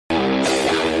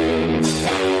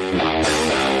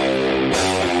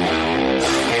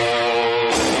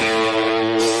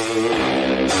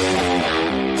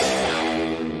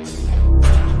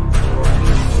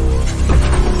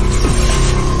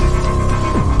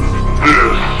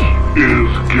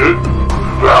Get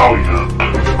Valiant.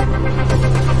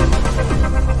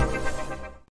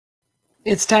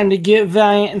 It's time to get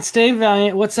valiant and stay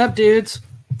valiant. What's up, dudes?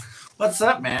 What's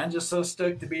up, man? Just so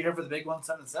stoked to be here for the big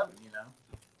 177, you know?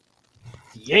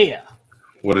 Yeah.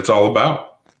 What it's all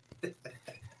about.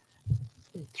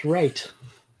 That's right.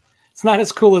 It's not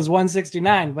as cool as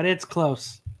 169, but it's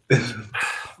close.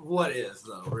 What is,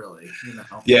 though, really? You know?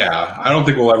 Yeah, I don't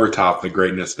think we'll ever top the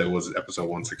greatness that was episode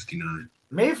 169.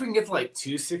 Maybe if we can get to like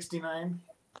 269,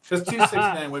 because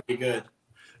 269 would be good.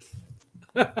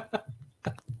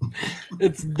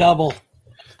 It's double.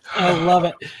 I love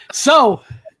it. So,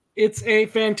 it's a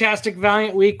fantastic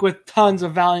Valiant week with tons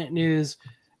of Valiant news.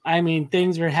 I mean,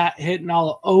 things are hitting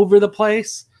all over the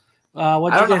place.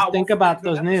 What do you guys think about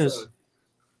those news?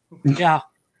 Yeah.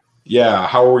 Yeah,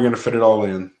 how are we going to fit it all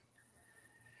in?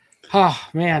 Oh,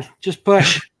 man, just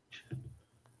push.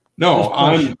 No,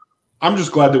 I'm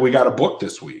just glad that we got a book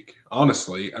this week,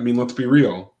 honestly. I mean, let's be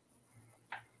real.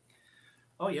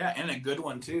 Oh, yeah, and a good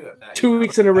one, too. 2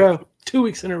 weeks in a row. 2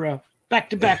 weeks in a row.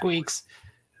 Back-to-back weeks.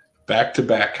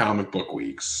 Back-to-back comic book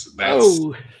weeks.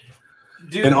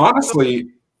 Dude, and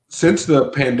honestly, since the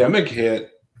pandemic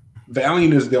hit,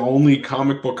 Valiant is the only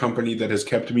comic book company that has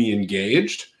kept me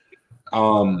engaged.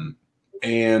 And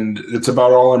it's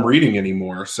about all I'm reading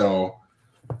anymore. So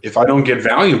if I don't get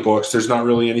Valiant books, there's not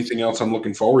really anything else I'm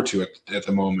looking forward to at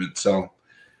the moment. So,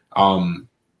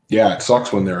 yeah, it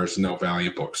sucks when there is no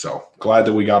Valiant book. So glad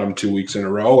that we got them 2 weeks in a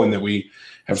row and that we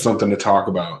have something to talk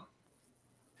about.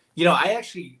 You know, I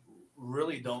actually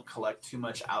really don't collect too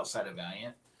much outside of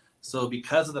Valiant. So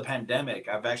because of the pandemic,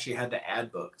 I've actually had to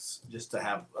add books just to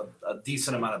have a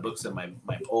decent amount of books in my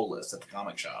pull list at the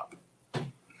comic shop.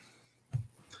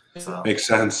 So, makes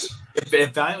sense.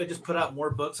 If Valiant would just put out more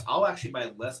books, I'll actually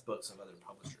buy less books of other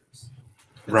publishers.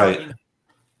 Right.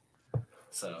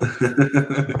 So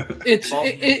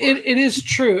it is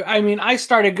true. I mean, I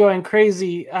started going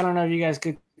crazy. I don't know if you guys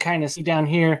could kind of see down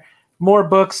here. More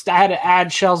books. I had to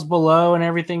add shelves below and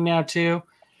everything now too.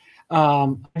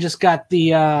 I just got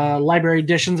the library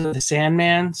editions of the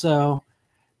Sandman, so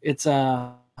it's this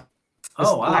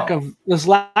lack of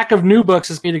new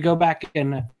books is me to go back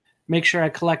and make sure I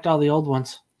collect all the old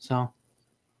ones. So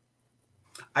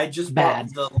I just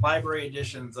bought the library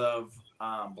editions of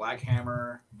Black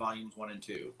Hammer volumes 1 and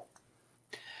 2.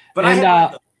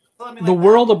 But the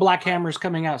World of Black Hammer is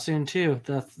coming out soon too.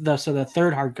 The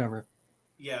third hardcover.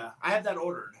 Yeah, I have that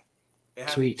ordered. It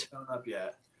hasn't Sweet. shown up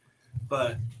yet,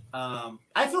 but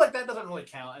I feel like that doesn't really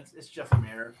count. It's Jeff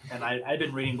Lemire, and I've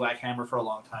been reading Black Hammer for a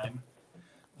long time.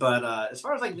 But as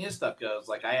far as like new stuff goes,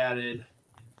 like I added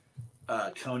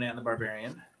Conan the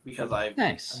Barbarian because I've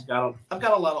got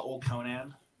a lot of old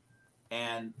Conan,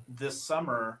 and this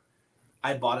summer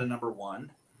I bought a #1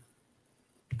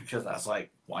 because I was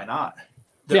like, why not?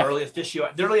 The earliest issue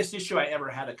I ever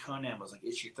had of Conan was like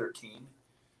issue 13,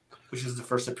 which is the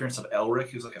first appearance of Elric,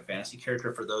 who's like a fantasy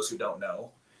character for those who don't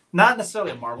know. Not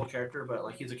necessarily a Marvel character, but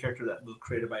like he's a character that was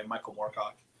created by Michael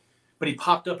Moorcock. But he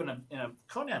popped up in a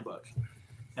Conan book,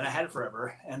 and I had it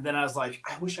forever. And then I was like,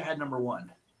 I wish I had #1.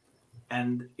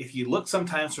 And if you look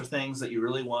sometimes for things that you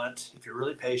really want, if you're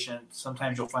really patient,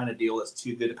 sometimes you'll find a deal that's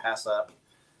too good to pass up.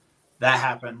 That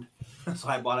happened. So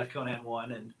I bought a Conan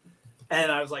 1,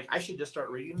 and I was like, I should just start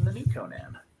reading the new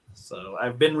Conan. So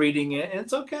I've been reading it, and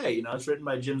it's okay. You know, it's written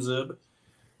by Jim Zub,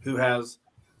 who has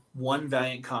one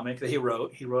Valiant comic that he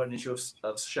wrote. He wrote an issue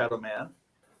of Shadow Man.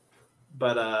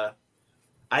 But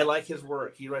I like his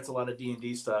work. He writes a lot of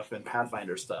D&D stuff and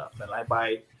Pathfinder stuff, and I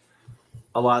buy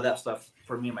a lot of that stuff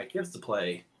for me and my kids to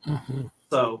play. Mm-hmm.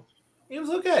 So it was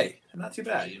okay. Not too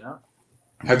bad, you know?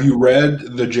 Have you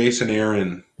read the Jason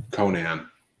Aaron Conan?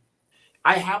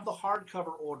 I have the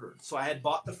hardcover ordered. So I had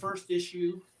bought the first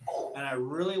issue, and I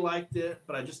really liked it,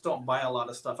 but I just don't buy a lot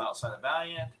of stuff outside of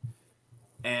Valiant.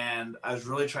 And I was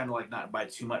really trying to like not buy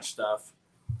too much stuff.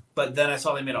 But then I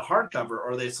saw they made a hardcover,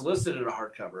 or they solicited a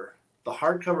hardcover. The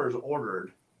hardcover is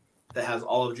ordered that has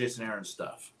all of Jason Aaron's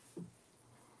stuff.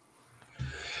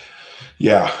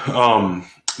 Yeah,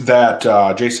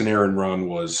 that Jason Aaron run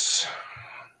was,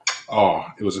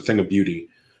 it was a thing of beauty.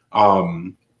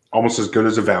 Almost as good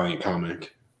as a Valiant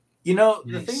comic. You know,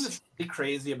 the thing that's really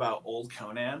crazy about old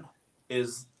Conan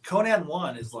is Conan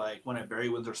 1 is like one of Barry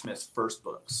Windsor Smith's first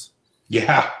books.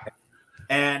 Yeah.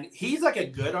 And he's like a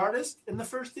good artist in the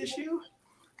first issue,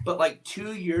 but like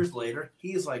 2 years later,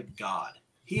 he's like God.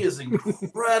 He is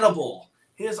incredible.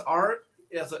 His art,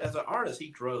 as an artist, he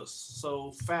grows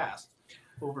so fast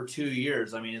over 2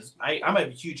 years. I mean, I'm a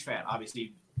huge fan.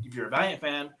 Obviously, if you're a Valiant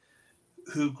fan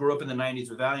who grew up in the 90s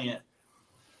with Valiant,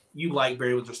 you like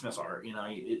Barry Windsor Smith's art.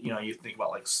 You think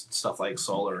about like stuff like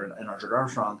Solar and Richard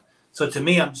Armstrong. So to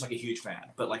me, I'm just like a huge fan.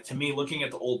 But like to me, looking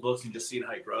at the old books and just seeing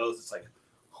how he grows, it's like,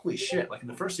 holy shit! Like in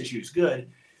the first issue, he's good.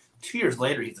 2 years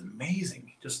later, he's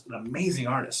amazing. Just an amazing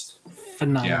artist.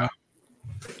 Phenomenal.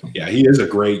 Yeah, he is a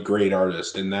great, great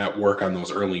artist. And that work on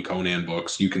those early Conan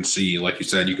books, you can see, like you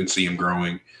said, you can see him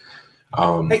growing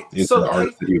into the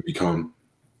artist that he would become.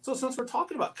 So since we're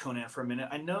talking about Conan for a minute,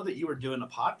 I know that you were doing a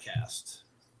podcast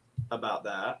about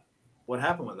that. What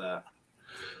happened with that?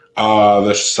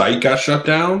 The site got shut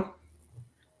down.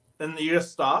 And you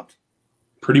just stopped?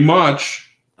 Pretty much.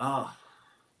 Oh.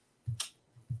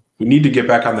 We need to get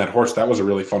back on that horse. That was a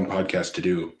really fun podcast to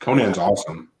do. Conan's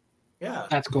awesome. Yeah.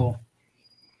 That's cool.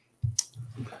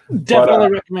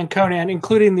 Definitely recommend Conan,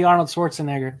 including the Arnold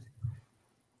Schwarzenegger.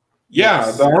 Yeah,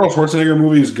 Yes. the Arnold Schwarzenegger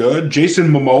movie is good. Jason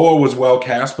Momoa was well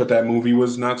cast, but that movie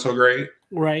was not so great.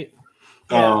 Right.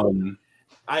 Yeah.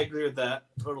 I agree with that.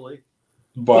 Totally.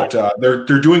 But they're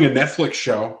doing a Netflix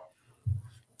show.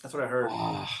 That's what I heard.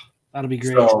 Oh, that'll be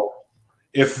great. So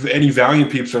if any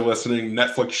Valiant peeps are listening,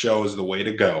 Netflix show is the way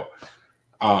to go.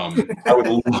 I would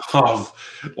love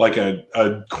like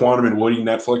a Quantum and Woody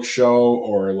Netflix show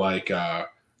or like a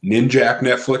Ninjak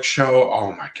Netflix show.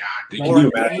 Oh my god! Can Or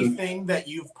you imagine? anything that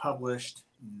you've published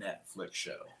Netflix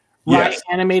show. Right. Yes.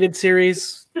 Animated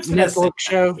series, Netflix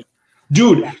show.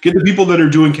 Dude, get the people that are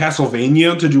doing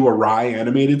Castlevania to do a Rye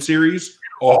animated series.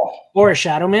 Oh, Or a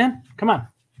Shadow Man. Come on.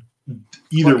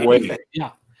 either Or way. anything.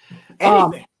 Yeah.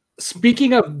 Anything.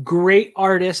 Speaking of great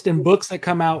artists and books that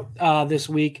come out this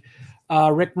week,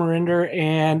 Rick Marinder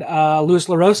and Luis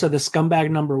LaRosa, the Scumbag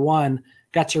 #1,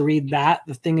 got to read that.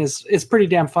 The thing is, it's pretty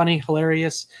damn funny,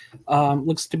 hilarious.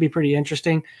 Looks to be pretty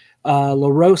interesting.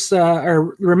 LaRosa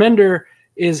or Remender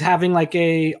is having like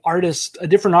a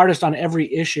different artist on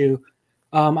every issue.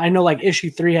 I know like issue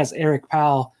 3 has Eric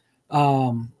Powell,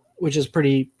 which is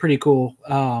pretty cool.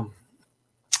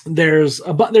 There's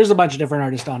a bunch of different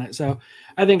artists on it, so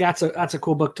I think that's a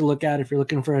cool book to look at if you're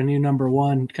looking for a new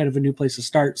 #1, kind of a new place to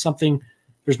start.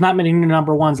 There's not many new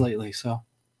 #1s lately, so.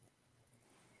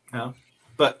 No,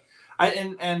 but I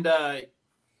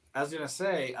was gonna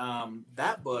say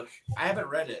that book I haven't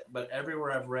read it, but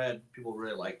everywhere I've read, people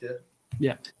really liked it.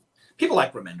 Yeah, people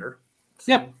like Remender.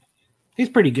 So Yep. He's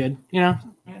pretty good, you know.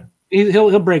 Yeah.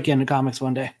 He'll break into comics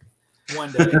one day,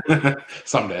 one day,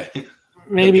 Someday.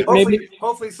 maybe.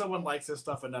 hopefully someone likes his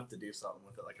stuff enough to do something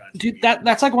with it. Like on Dude, TV.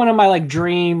 that's like one of my like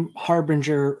dream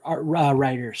Harbinger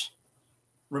writers.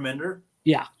 Remender.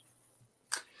 Yeah,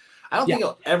 I don't Yeah.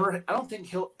 think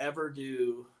he'll ever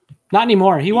do. not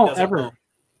anymore. He won't doesn't ever. know.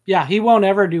 Yeah, he won't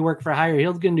ever do work for hire.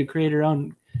 He'll gonna do creator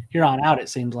own here on out. It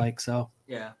seems like so.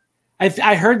 Yeah.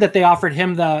 I heard that they offered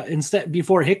him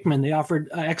before Hickman. They offered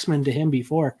X-Men to him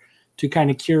before to kind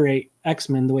of curate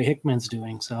X-Men the way Hickman's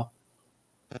doing. So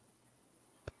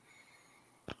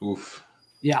Oof.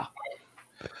 yeah,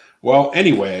 Well,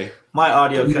 anyway, My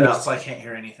audio cut out, so I can't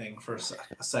hear anything for a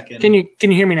second. can you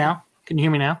hear me now? Can you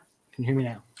hear me now? Can you hear me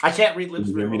now? I can't read lips Can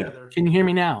you very hear me well now? either. Can you hear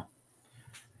me now?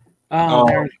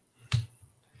 Oh.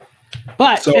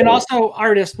 But So- and also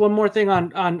artist. One more thing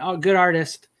on a good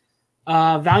artist.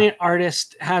 Valiant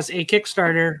Artist has a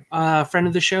Kickstarter. Friend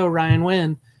of the show, Ryan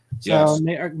Wynn. So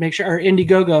Yes. make sure, or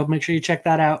Indiegogo, make sure you check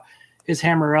that out. His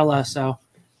Hammerella. So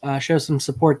show some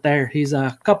support there. He's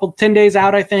a 10 days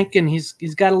out, I think, and he's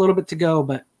got a little bit to go,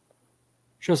 but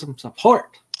show some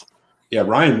support. yeah,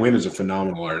 Ryan Wynn is a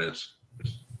phenomenal artist.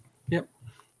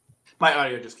 My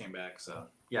audio just came back, so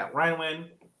yeah. Ryan Wynn.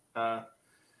 Are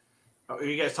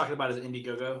you guys talking about his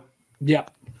Indiegogo?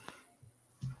 Yep.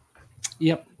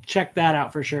 Check that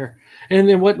out for sure. And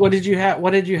then what did you have?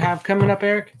 What did you have coming up,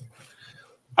 Eric?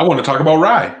 I want to talk about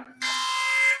Rye.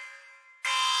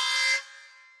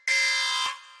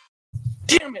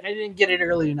 Damn it! I didn't get it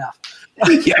early enough.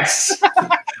 Yes.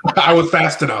 I was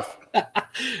fast enough.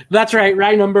 That's right.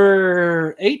 Rye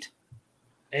number 8.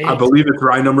 I believe it's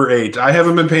Rye #8. I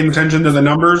haven't been paying attention to the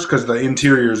numbers because the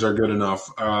interiors are good enough.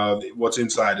 What's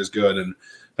inside is good, and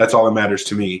that's all that matters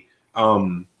to me.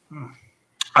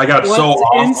 I got What's so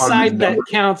off inside on that numbers.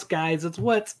 counts, guys. It's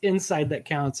what's inside that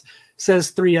counts. Says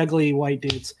 3 ugly white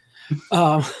dudes.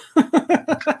 It's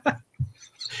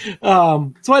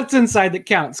what's inside that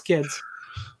counts, kids.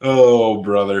 Oh,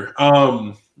 brother.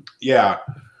 Yeah.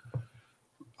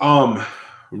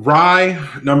 Rye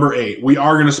 #8. We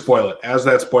are going to spoil it. As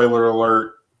that spoiler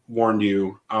alert warned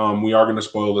you, we are going to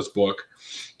spoil this book.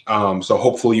 So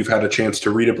hopefully you've had a chance to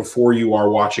read it before you are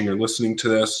watching or listening to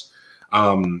this.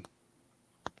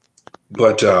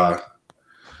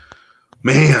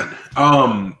 Man,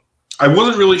 I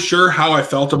wasn't really sure how I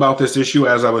felt about this issue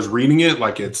as I was reading it.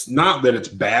 Like, it's not that it's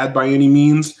bad by any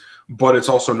means, but it's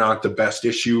also not the best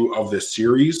issue of this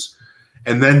series.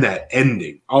 And then that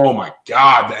ending, oh my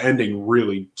God, the ending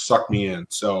really sucked me in.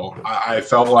 So I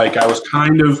felt like I was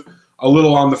kind of a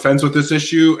little on the fence with this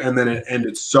issue, and then it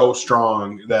ended so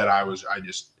strong that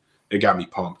it got me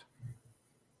pumped.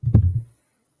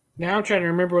 Now I'm trying to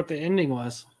remember what the ending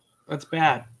was. That's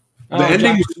bad. The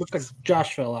ending looks like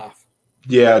Josh fell off.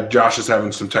 Yeah, Josh is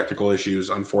having some technical issues,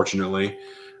 unfortunately.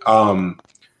 The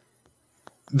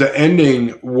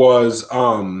ending was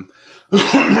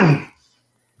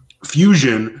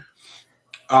Fusion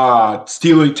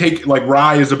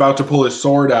Rai is about to pull his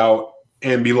sword out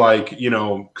and be like,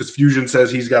 because Fusion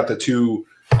says he's got the two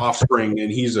offspring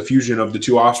and he's a fusion of the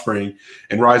two offspring,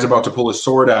 and Rai's about to pull his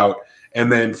sword out,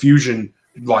 and then Fusion,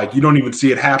 like, you don't even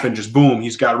see it happen, just boom,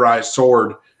 he's got Rai's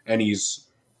sword and he's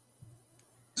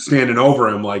standing over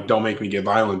him like, don't make me get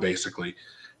violent, basically.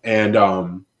 And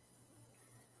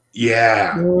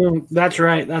yeah. That's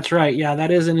right. Yeah, that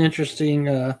is an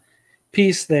interesting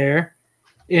piece there.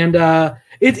 And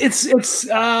it's this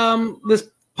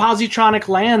positronic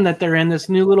land that they're in, this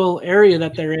new little area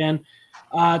that they're in,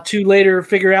 to later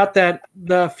figure out that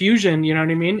the fusion, you know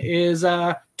what I mean, is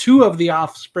two of the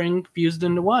offspring fused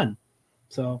into one.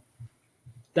 So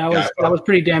that was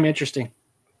pretty damn interesting.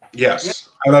 Yes. Yeah.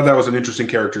 I thought that was an interesting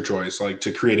character choice, like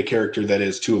to create a character that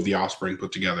is two of the offspring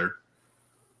put together.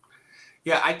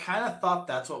 Yeah, I kind of thought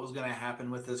that's what was going to happen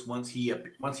with this once he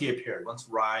appeared, once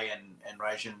Rai and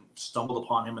Raijin stumbled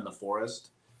upon him in the forest,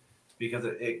 because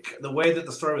the way that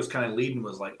the story was kind of leading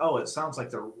was like, oh, it sounds like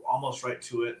they're almost right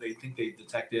to it. They think they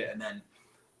detect it, and then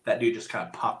that dude just kind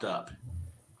of popped up,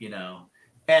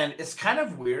 And it's kind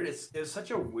of weird. It's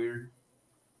such a weird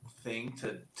thing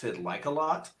to like a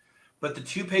lot. But the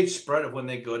 2-page spread of when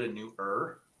they go to New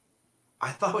I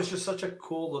thought it was just such a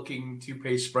cool looking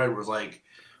 2-page spread. It was like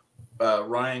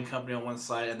Ryan Company on one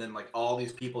side, and then like all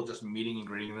these people just meeting and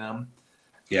greeting them.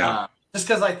 Yeah. Just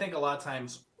because I think a lot of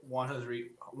times Juan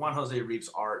Jose Reeves'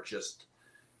 art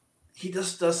he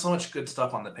just does so much good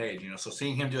stuff on the page, So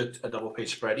seeing him do a double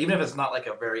page spread, even if it's not like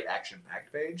a very action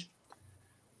packed page,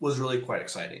 was really quite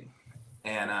exciting.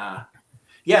 And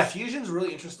yeah, Fusion's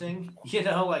really interesting.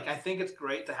 I think it's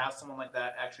great to have someone like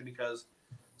that, actually, because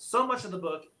so much of the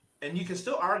book, and you can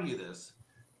still argue this,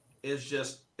 is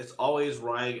just it's always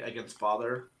Rai against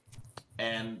Father,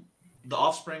 and the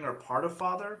offspring are part of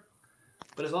Father,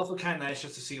 but it's also kind of nice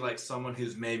just to see like someone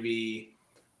who's maybe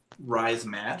Rai's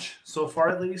match so far,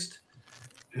 at least,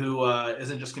 who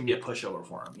isn't just going to be a pushover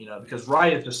for him, because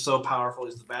Rai is just so powerful.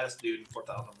 He's the baddest dude in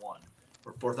 4001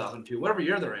 or 4002, whatever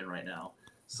year they're in right now.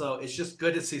 So it's just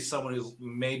good to see someone who's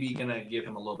maybe going to give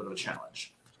him a little bit of a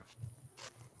challenge.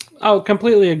 Oh,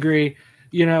 completely agree.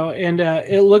 And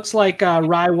it looks like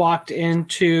Rai walked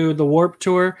into the Warp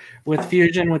Tour with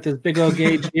Fusion with his big old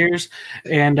gauge ears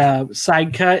and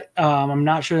side cut. I'm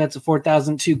not sure that's a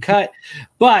 4002 cut,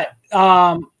 but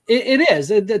it is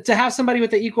to have somebody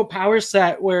with an equal power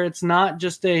set where it's not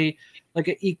just an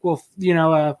equal,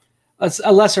 a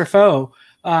lesser foe.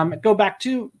 Go back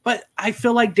to, but I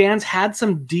feel like Dan's had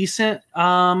some decent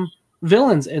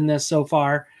villains in this so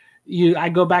far. I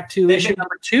go back to issue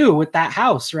number 2 with that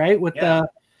house, right?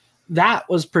 That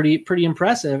was pretty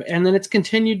impressive, and then it's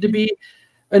continued to be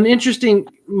an interesting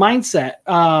mindset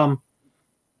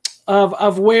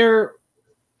of where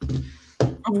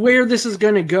this is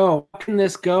going to go. How can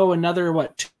this go? Another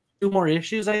 2 more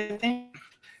issues? I think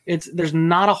there's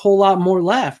not a whole lot more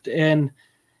left, and.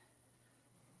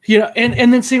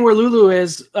 And then seeing where Lulu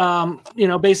is,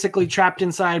 basically trapped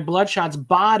inside Bloodshot's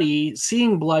body,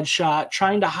 seeing Bloodshot,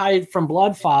 trying to hide from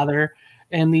Bloodfather,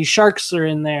 and these sharks are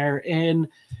in there, and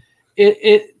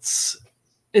it's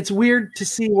weird to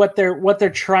see what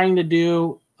they're trying to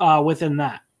do within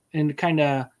that, and kind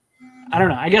of, I don't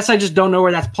know. I guess I just don't know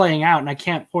where that's playing out, and I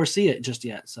can't foresee it just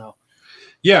yet. So,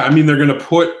 yeah, I mean, they're going to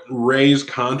put Ray's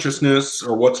consciousness,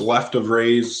 or what's left of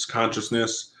Ray's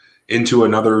consciousness, into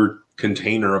another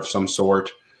container of some sort.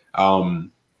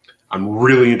 I'm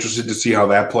really interested to see how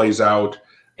that plays out.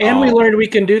 And we learned we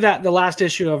can do that in the last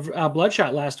issue of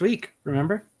Bloodshot last week.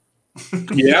 Remember?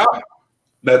 Yeah,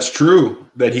 that's true.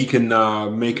 That he can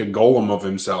make a golem of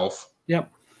himself.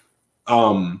 Yep.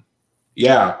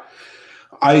 Yeah.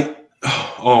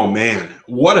 Oh man,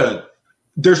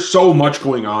 there's so much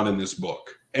going on in this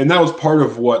book. And that was part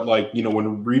of what,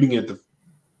 when reading it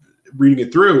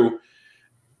through,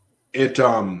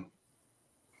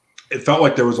 it felt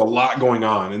like there was a lot going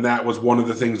on, and that was one of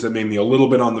the things that made me a little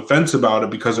bit on the fence about it,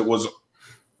 because it was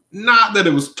not that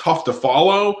it was tough to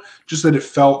follow, just that it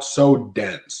felt so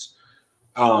dense.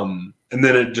 and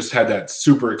then it just had that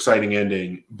super exciting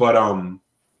ending. But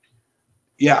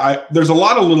yeah, there's a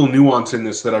lot of little nuance in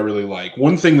this that I really like.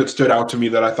 One thing that stood out to me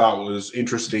that I thought was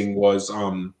interesting was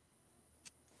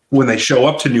when they show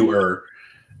up to New Ur,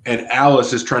 and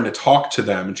Alice is trying to talk to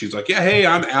them, and she's like, "Yeah, hey,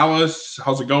 I'm Alice.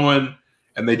 How's it going?"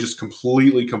 And they just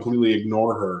completely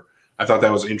ignore her. I thought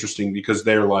that was interesting because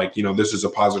they're like, this is a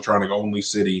positronic only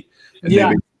city, and they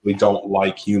basically don't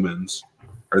like humans,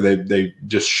 or they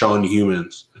just shun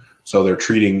humans. So they're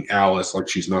treating Alice like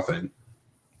she's nothing.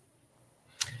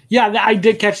 Yeah, I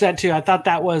did catch that too. I thought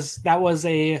that was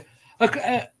a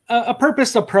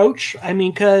purposed approach. I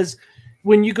mean, because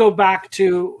when you go back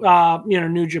to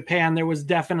New Japan, there was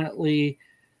definitely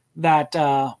that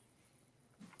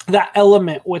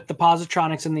element with the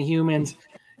positronics and the humans,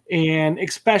 and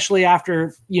especially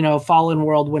after Fallen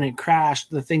World, when it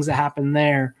crashed, the things that happened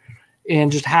there,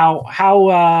 and just how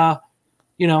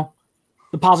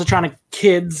the positronic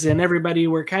kids and everybody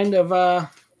were kind of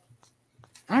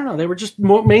I don't know, they were just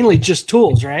mainly just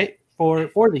tools, right, for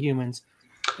the humans.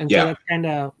 And so that's kind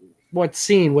of what's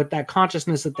seen with that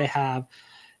consciousness that they have.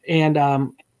 And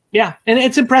and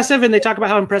it's impressive, and they talk about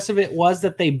how impressive it was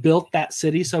that they built that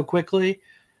city so quickly,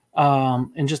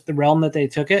 and just the realm that they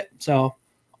took it. So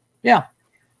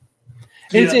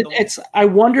it's I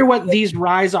wonder what these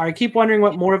Rise are. I keep wondering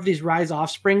what more of these Rise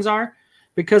offsprings are,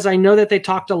 because I know that they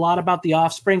talked a lot about the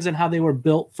offsprings and how they were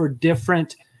built for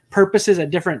different purposes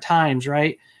at different times,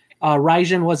 right?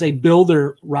 Raijin was a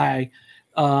builder Rai.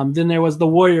 Then there was the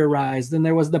warrior Rise. Then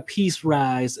there was the peace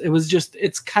Rise.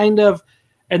 It's kind of,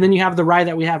 and then you have the Rai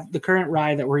that we have, the current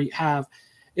Rai that we have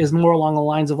is more along the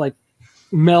lines of like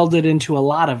melded into a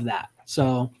lot of that.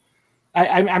 So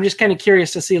I'm just kind of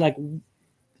curious to see, like,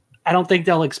 I don't think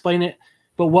they'll explain it,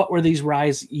 but what were these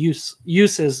Rise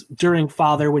uses during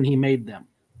Father when he made them?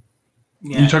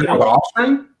 Yeah. You talking about the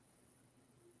offspring?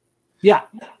 Yeah.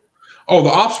 Oh, the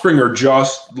offspring are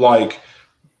just like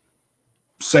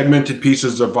segmented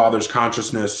pieces of Father's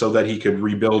consciousness so that he could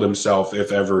rebuild himself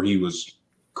if ever he was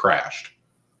crashed.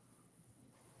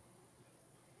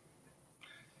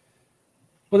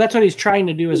 Well, that's what he's trying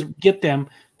to do, is get them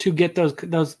to get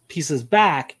those pieces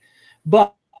back.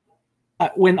 But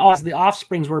when all the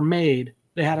offsprings were made,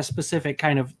 they had a specific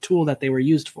kind of tool that they were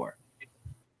used for,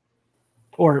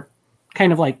 or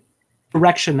kind of like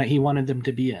direction that he wanted them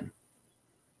to be in.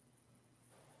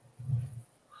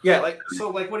 Yeah, like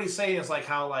what he's saying is like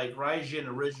how like Raijin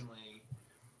originally,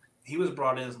 he was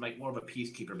brought in as like more of a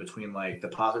peacekeeper between like the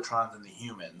positrons and the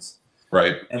humans,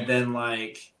 right? And then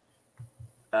like,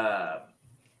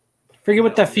 forget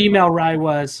what the female Rai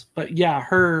was, but yeah,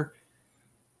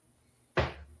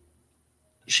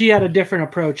 she had a different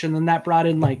approach, and then that brought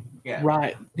in like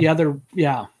Rai, the other,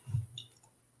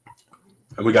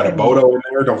 And we got a Bodo in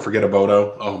there. Don't forget a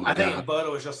Bodo. Oh my God. I think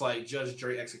Bodo was just like judge,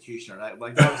 jury, executioner.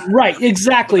 Like that was, right,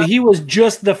 exactly. He was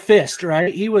just the fist,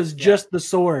 right? He was just the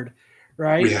sword,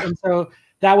 right? Yeah. And so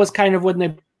that was kind of when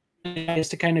they is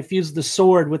to kind of fuse the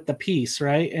sword with the piece,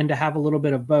 right? And to have a little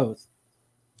bit of both.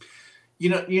 You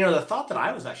know, the thought that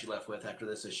I was actually left with after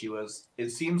this issue was,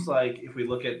 it seems like if we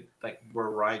look at like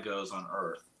where Rai goes on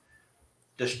Earth,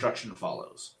 destruction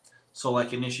follows. So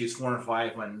like in issues 4 and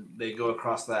 5, when they go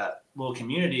across that little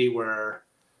community where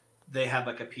they have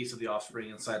like a piece of the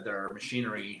offspring inside their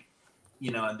machinery,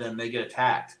 and then they get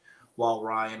attacked while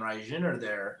Rai and Raijin are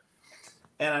there.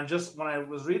 And I'm just, when I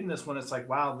was reading this one, it's like,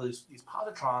 wow, these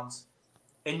positrons,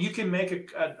 and you can make an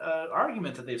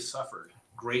argument that they've suffered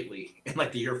greatly in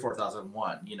like the year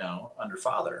 4001, under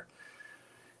Father,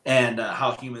 and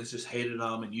how humans just hated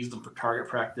them and used them for target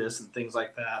practice and things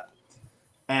like that.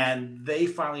 And they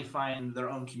finally find their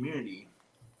own community.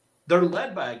 They're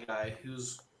led by a guy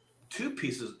who's two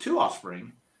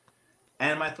offspring.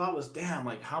 And my thought was, damn,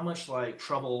 like how much like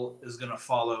trouble is gonna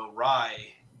follow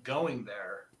Rai going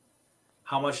there?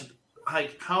 How much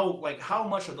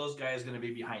are those guys gonna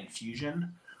be behind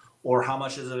fusion? Or how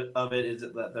much of it is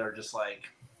it that they're just like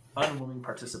unwilling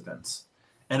participants?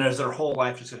 And is their whole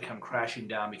life just gonna come crashing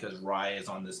down because Rai is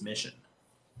on this mission?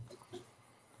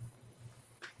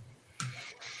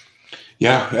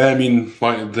 Yeah, I mean,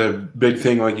 like the big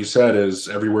thing, like you said, is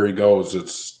everywhere he goes,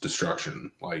 it's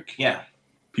destruction. Like,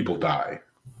 people die.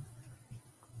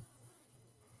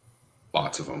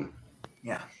 Lots of them.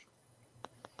 Yeah.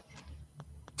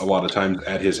 A lot of times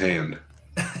at his hand.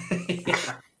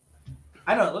 Yeah.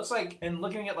 I know. It looks like, and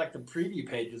looking at like the preview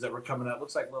pages that were coming up,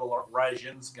 looks like little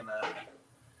Raijin's gonna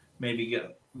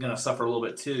suffer a little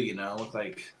bit too. Look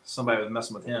like somebody was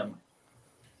messing with him.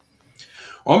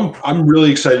 I'm really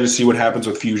excited to see what happens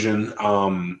with Fusion.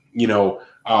 One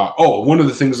of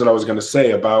the things that I was going to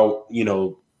say about,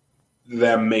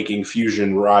 them making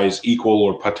Fusion Rise equal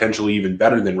or potentially even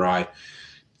better than Rai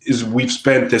is we've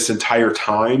spent this entire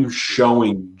time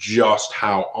showing just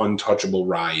how untouchable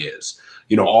Rai is.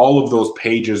 You know, all of those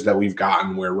pages that we've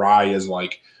gotten where Rai is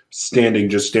like standing,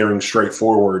 just staring straight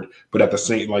forward, but at the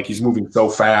same, like he's moving so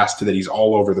fast that he's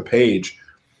all over the page.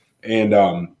 And,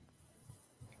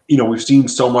 you know, we've seen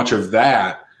so much of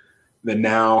that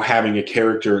now having a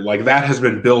character like that has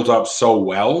been built up so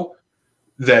well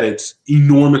that it's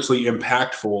enormously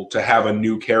impactful to have a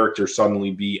new character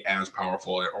suddenly be as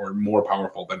powerful or more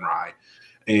powerful than Rai.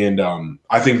 And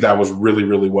I think that was really,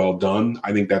 really well done.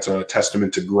 I think that's a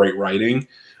testament to great writing,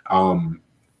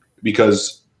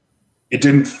 because it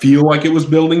didn't feel like it was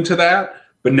building to that,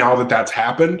 but now that that's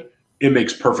happened, it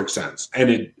makes perfect sense.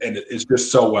 And it's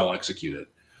just so well executed.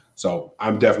 So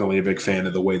I'm definitely a big fan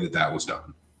of the way that was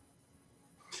done.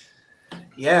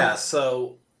 Yeah,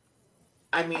 so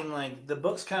I mean, like the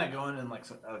book's kind of going in like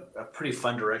a pretty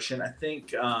fun direction. I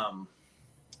think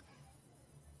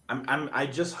I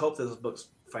just hope that this book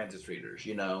finds its readers.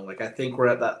 You know, like I think we're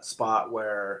at that spot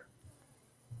where,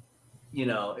 you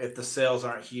know, if the sales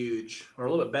aren't huge or a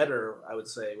little bit better, I would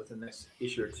say within the next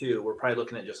issue or two, we're probably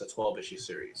looking at just a 12-issue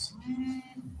series,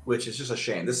 which is just a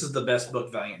shame. This is the best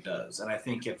book Valiant does, and I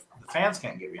think if the fans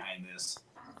can't get behind this,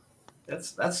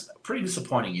 that's pretty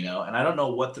disappointing, you know. And I don't know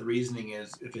what the reasoning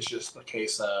is, if it's just a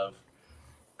case of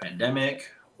pandemic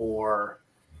or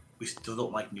we still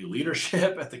don't like new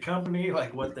leadership at the company,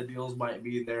 like what the deals might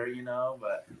be there, you know.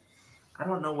 But I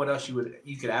don't know what else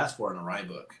you could ask for in a Rai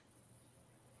book.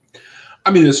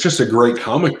 I mean, it's just a great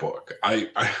comic book. I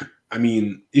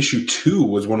mean, issue 2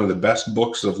 was one of the best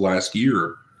books of last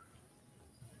year.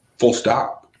 Full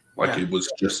stop. Like It was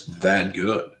just that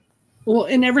good. Well,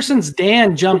 and ever since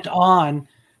Dan jumped on,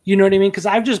 you know what I mean? Because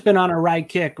I've just been on a Rai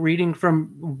kick, reading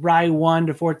from Rai 1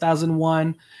 to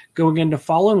 4001, going into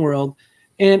Fallen World,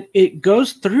 and it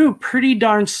goes through pretty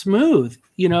darn smooth,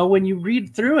 you know, when you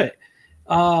read through it.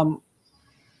 I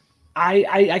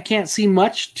can't see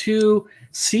much to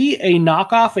see a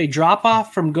knockoff, a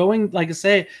drop-off from going, like I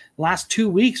say, last 2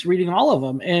 weeks reading all of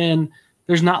them, and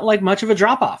there's not like much of a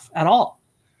drop-off at all,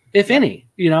 if any.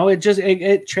 You know, it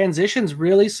transitions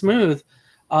really smooth.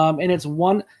 And it's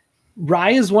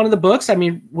Rai is one of the books, I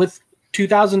mean, with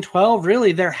 2012,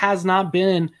 really, there has not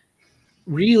been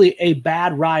really a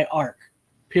bad Rai arc,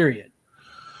 period.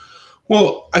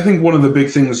 Well, I think one of the big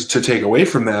things to take away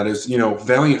from that is, you know,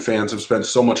 Valiant fans have spent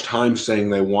so much time saying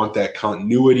they want that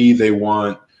continuity. They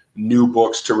want new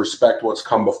books to respect what's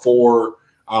come before,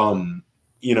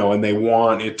 you know, and they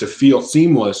want it to feel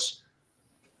seamless.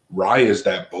 Rai is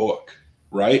that book,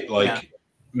 right? Like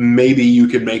maybe you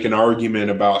could make an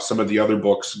argument about some of the other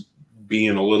books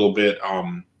being a little bit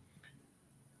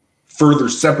further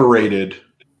separated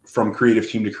from creative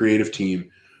team to creative team.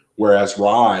 Whereas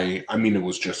Rai, I mean, it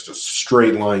was just a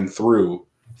straight line through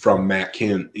from Matt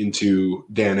Kindt into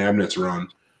Dan Abnett's run.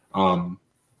 And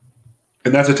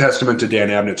that's a testament to Dan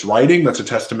Abnett's writing. That's a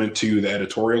testament to the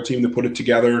editorial team that put it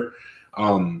together.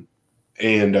 I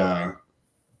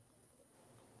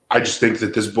just think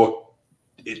that this book,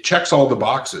 it checks all the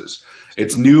boxes.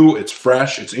 It's new, it's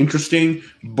fresh, it's interesting,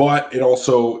 but it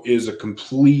also is a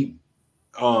complete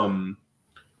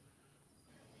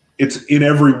it's in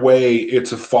every way,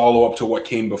 it's a follow-up to what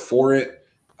came before it,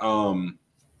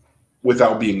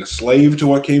 without being a slave to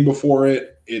what came before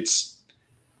it. It's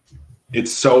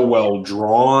so well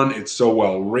drawn. It's so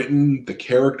well written. The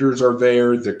characters are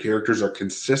there. The characters are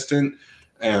consistent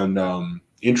and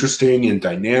interesting and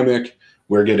dynamic.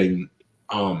 We're getting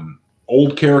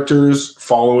old characters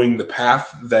following the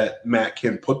path that Matt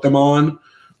Kindt put them on,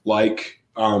 like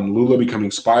Lula becoming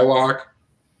Spylock.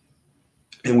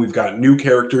 And we've got new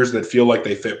characters that feel like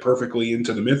they fit perfectly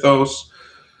into the mythos.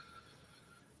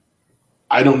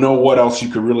 I don't know what else you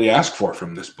could really ask for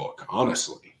from this book,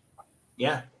 honestly.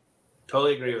 Yeah,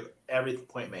 totally agree with every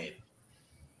point made.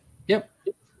 Yep.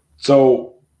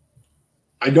 So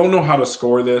I don't know how to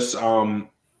score this. I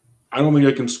don't think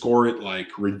I can score it like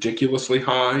ridiculously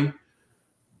high.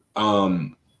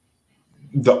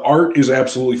 The art is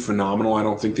absolutely phenomenal. I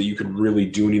don't think that you could really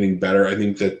do anything better. I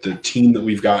think that the team that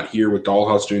we've got here with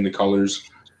Dollhouse doing the colors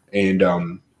and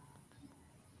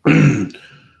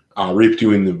Reap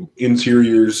doing the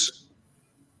interiors,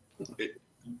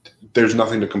 there's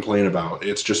nothing to complain about.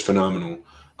 It's just phenomenal.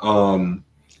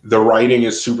 The writing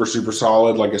is super, super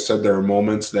solid. Like I said, there are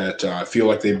moments that I feel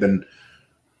like they've been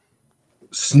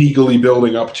sneakily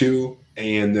building up to,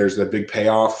 and there's that big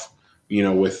payoff, you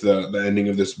know, with the ending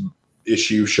of this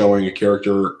issue showing a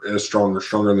character as stronger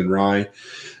than Rai.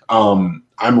 I'm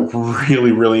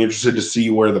really, really interested to see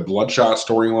where the Bloodshot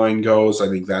storyline goes. I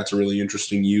think that's a really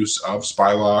interesting use of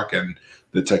Spylock and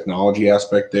the technology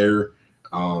aspect there.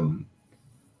 Yeah,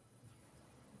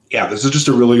 this is just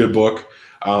a really good book.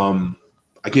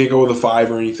 I can't go with a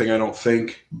 5 or anything, I don't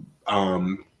think,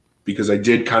 because I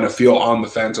did kind of feel on the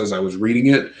fence as I was reading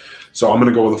it. So I'm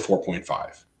going to go with a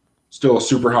 4.5. Still a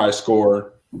super high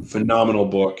score, phenomenal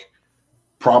book.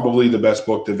 Probably the best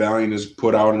book that Valiant has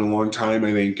put out in a long time.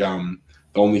 I think the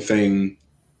only thing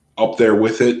up there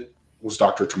with it was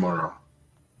Dr. Tomorrow.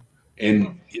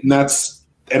 And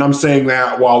I'm saying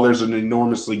that while there's an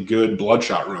enormously good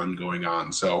Bloodshot run going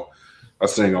on. So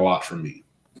that's saying a lot for me.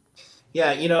 Yeah,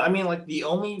 I mean, like, the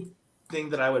only thing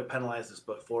that I would penalize this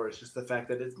book for is just the fact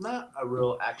that it's not a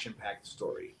real action-packed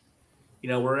story.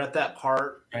 We're at that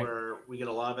part where we get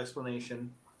a lot of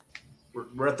explanation.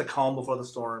 We're at the calm before the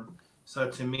storm. So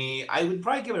to me, I would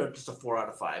probably give it just a 4 out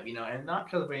of 5, and not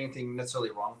because of anything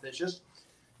necessarily wrong with it.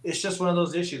 It's just one of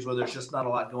those issues where there's just not a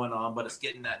lot going on, but it's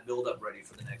getting that build-up ready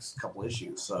for the next couple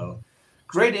issues. So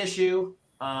great issue.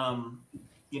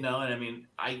 And I mean,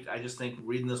 I just think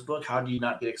reading this book, how do you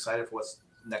not get excited for what's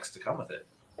next to come with it?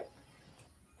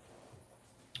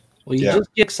 Well, you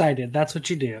just get excited. That's what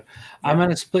you do. Yeah. I'm going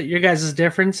to split your guys'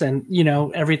 difference and,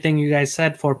 everything you guys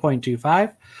said,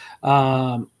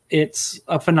 4.25. It's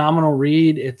a phenomenal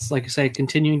read. It's, like I say,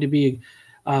 continuing to be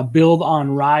build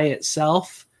on Rye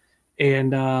itself.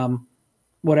 And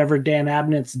whatever Dan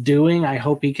Abnett's doing, I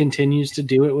hope he continues to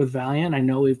do it with Valiant. I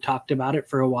know we've talked about it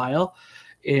for a while.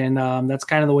 And that's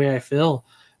kind of the way I feel.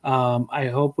 I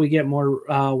hope we get more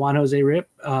Juan Jose Rip.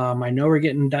 I know we're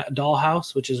getting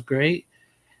Dollhouse, which is great.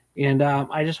 And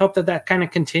I just hope that kind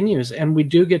of continues. And we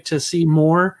do get to see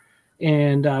more.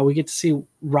 And we get to see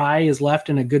Rye is left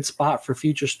in a good spot for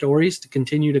future stories to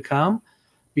continue to come.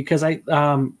 Because I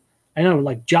know,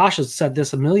 like Josh has said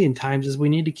this a million times, is we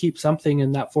need to keep something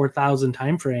in that 4,000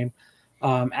 time frame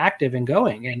active and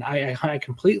going. And I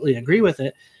completely agree with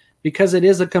it. Because it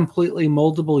is a completely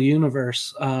moldable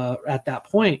universe at that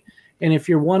point. And if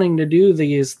you're wanting to do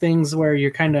these things where you're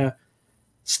kind of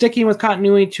sticking with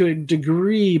continuity to a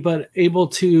degree, but able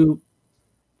to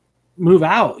move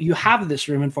out, you have this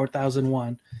room in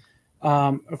 4001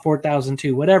 or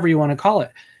 4002, whatever you want to call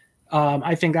it.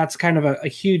 I think that's kind of a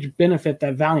huge benefit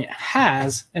that Valiant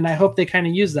has. And I hope they kind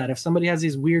of use that. If somebody has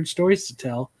these weird stories to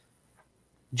tell,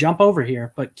 jump over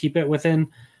here, but keep it within,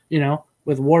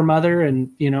 with War Mother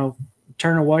and,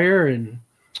 Turner Warrior and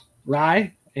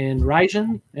Rye and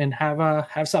Raijin and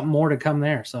have something more to come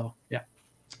there. So, yeah.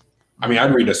 I mean,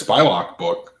 I'd read a Spylock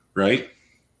book, right?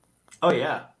 Oh,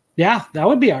 yeah. Yeah, that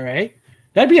would be all right.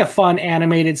 That'd be a fun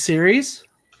animated series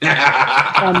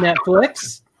on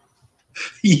Netflix.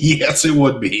 Yes, it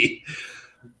would be.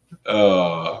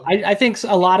 I think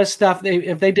a lot of stuff,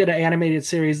 if they did an animated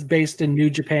series based in New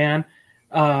Japan,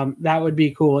 that would be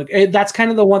cool. That's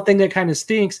kind of the one thing that kind of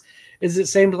stinks is it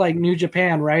seemed like New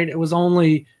Japan, right? It was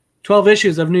only 12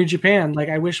 issues of New Japan. Like,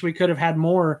 I wish we could have had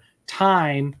more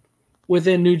time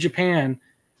within New Japan.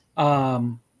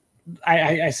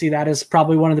 I see that as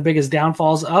probably one of the biggest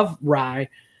downfalls of Rye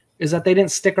is that they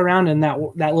didn't stick around in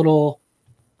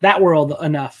that world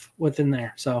enough within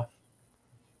there. So,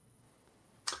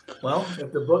 well,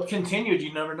 if the book continued,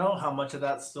 you never know how much of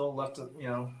that's still left,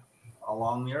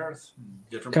 along the earth,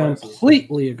 different places.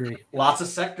 Completely agree. Lots of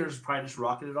sectors probably just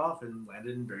rocketed off and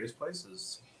landed in various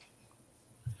places.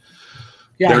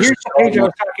 Yeah, here's the page I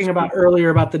was talking about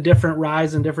earlier about the different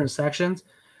Ryes and different sections.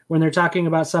 When they're talking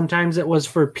about sometimes it was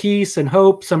for peace and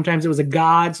hope, sometimes it was a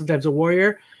god, sometimes a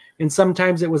warrior, and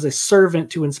sometimes it was a servant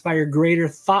to inspire greater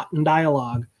thought and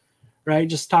dialogue, right?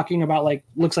 Just talking about, like,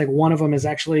 looks like one of them is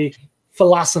actually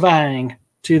philosophizing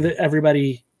to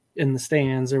everybody in the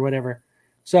stands or whatever.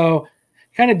 So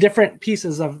kind of different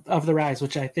pieces of the Rise,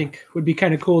 which I think would be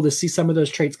kind of cool to see some of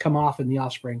those traits come off in the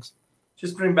Offsprings.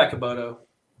 Just bring back Kabuto.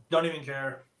 Don't even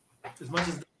care. As much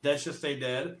as Dead should stay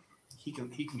dead, he can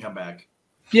come back.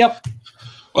 Yep.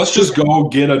 Let's just go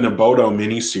get a Naboto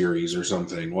miniseries or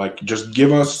something. Like, just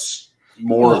give us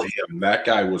more of him. That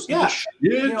guy was the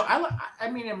shit. I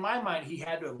mean, in my mind, he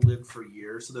had to have lived for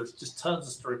years, so there's just tons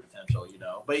of story potential,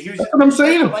 But he was That's what I'm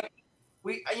saying.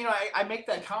 I make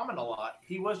that comment a lot.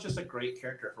 He was just a great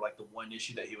character for like the one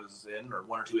issue that he was in, or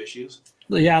 1 or 2 issues.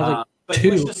 Yeah, but he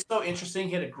was just so interesting.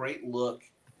 He had a great look,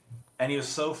 and he was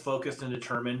so focused and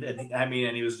determined.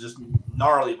 And he was just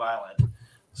gnarly violent.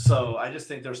 So I just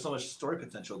think there's so much story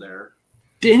potential there.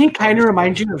 Didn't he kind of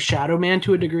remind you of Shadow Man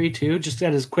to a degree too? Just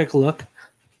at his quick look.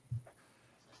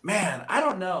 Man, I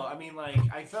don't know. I mean, like,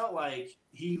 I felt like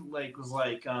he was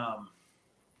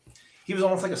He was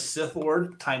almost like a Sith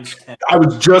Lord times 10. I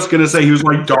was just gonna say he was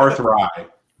like Darth Rye.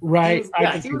 Right.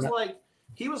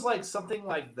 He was like something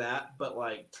like that, but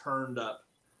like turned up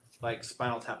like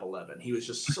Spinal Tap 11. He was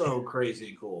just so crazy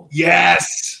and cool.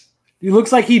 Yes. He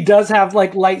looks like he does have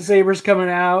like lightsabers coming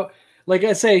out. Like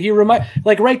I say, he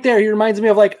right there. He reminds me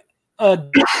of like a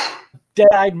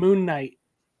dead-eyed Moon Knight.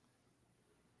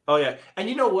 Oh yeah, and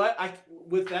you know what?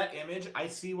 With that image, I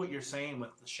see what you're saying with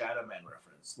the Shadow Man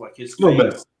reference. Like his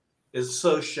face is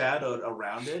so shadowed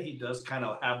around it. He does kind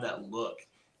of have that look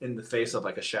in the face of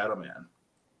like a Shadow Man.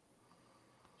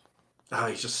 Oh,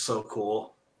 he's just so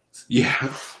cool. Yeah,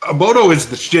 Abodo is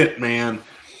the shit, man.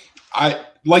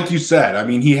 Like you said, I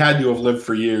mean, he had to have lived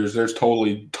for years. There's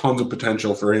totally tons of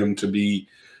potential for him to be,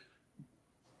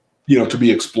 to be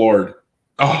explored.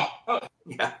 Oh,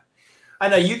 yeah. I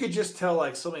know you could just tell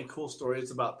like so many cool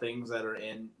stories about things that are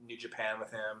in New Japan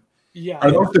with him. Yeah. Are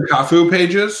those the Kafu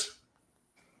pages?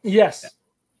 Yes.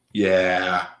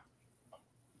 Yeah.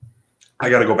 I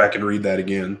got to go back and read that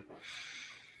again.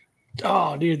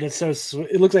 Oh, dude, that's so sweet.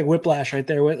 It looks like Whiplash right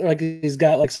there. Like he's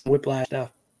got like some Whiplash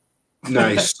stuff.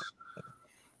 Nice.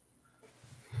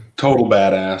 Total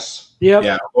badass. Yep.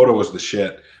 Yeah, Oda was the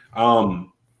shit.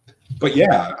 But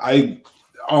yeah, I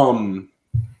don't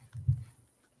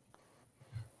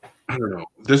know.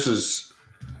 This is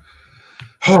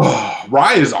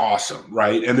Rai is awesome,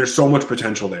 right? And there's so much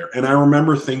potential there. And I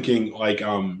remember thinking like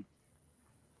one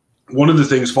of the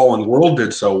things Fallen World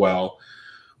did so well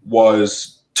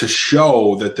was to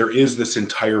show that there is this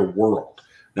entire world.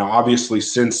 Now, obviously,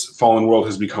 since Fallen World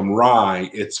has become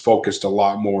Rai, it's focused a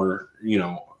lot more,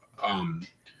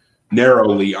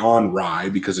 narrowly on Rai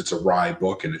because it's a Rai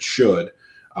book and it should,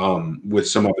 with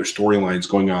some other storylines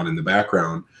going on in the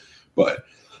background. But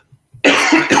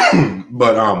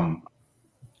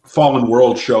Fallen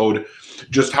World showed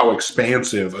just how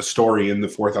expansive a story in the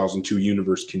 4002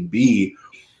 universe can be.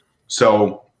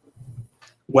 So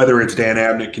whether it's Dan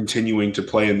Abnett continuing to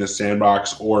play in this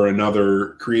sandbox or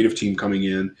another creative team coming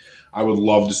in, I would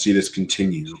love to see this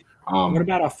continue. What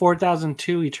about a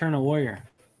 4002 Eternal Warrior?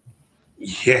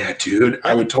 Yeah, dude.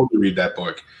 I would totally read that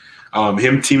book.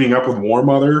 Him teaming up with War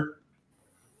Mother.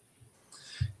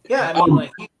 Yeah, I mean,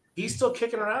 he's still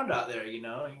kicking around out there,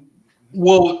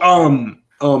 Well,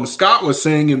 Scott was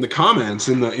saying in the comments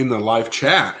in the live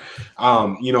chat,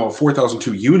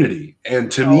 4002 Unity,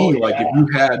 and to me, like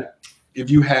if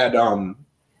you had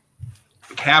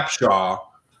Capshaw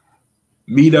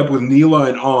meet up with Neela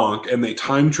and Ankh, and they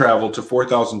time travel to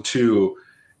 4002,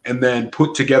 and then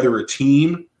put together a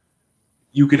team,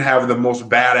 you could have the most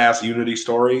badass Unity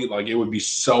story. Like it would be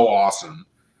so awesome.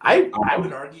 I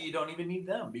would argue you don't even need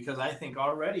them because I think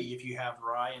already if you have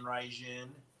Rai and Raijin,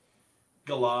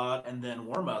 Galad, and then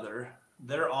War Mother,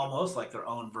 they're almost like their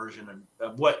own version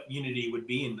of what Unity would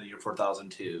be in the year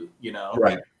 4002,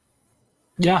 Right.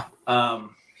 Yeah.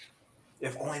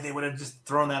 If only they would have just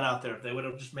thrown that out there. If they would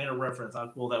have just made a reference, how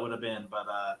cool that would have been. But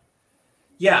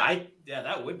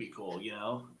that would be cool,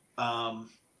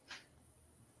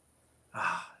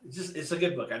 it's a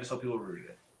good book. I just hope people read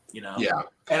it, Yeah.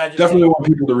 And I just definitely want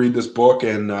people to read this book,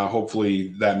 and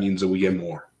hopefully that means that we get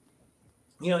more.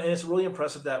 And it's really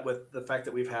impressive that with the fact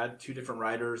that we've had two different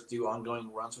writers do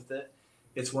ongoing runs with it,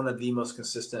 it's one of the most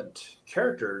consistent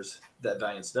characters that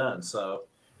Valiant's done. So,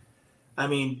 I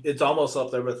mean, it's almost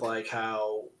up there with like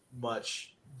how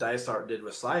much Dice Art did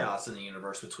with Psyos in the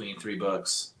universe between 3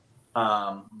 books.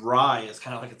 Rai is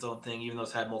kind of like its own thing, even though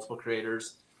it's had multiple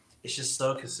creators. It's just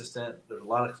so consistent. There's a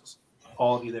lot of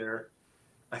quality there.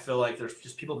 I feel like there's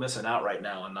just people missing out right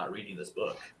now on not reading this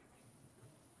book.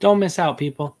 Don't miss out,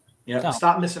 people. Yeah,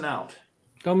 stop missing out.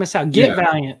 Don't miss out. Get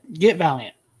Valiant. Get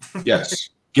Valiant. Yes.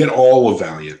 Get all of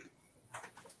Valiant.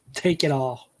 Take it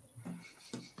all.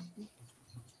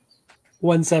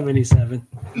 177.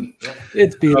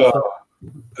 It's beautiful.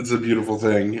 It's a beautiful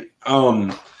thing.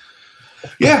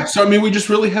 Yeah, so I mean, we just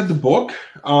really had the book.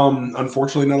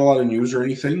 Unfortunately, not a lot of news or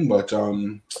anything, but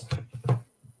I'm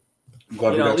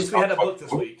glad at least we had a book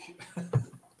this week.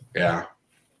 Yeah.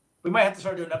 We might have to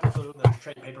start doing episodes with the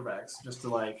trade paperbacks just to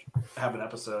like have an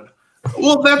episode.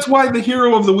 Well, that's why the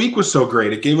Hero of the Week was so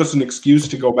great. It gave us an excuse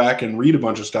to go back and read a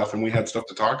bunch of stuff, and we had stuff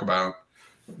to talk about.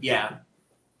 Yeah.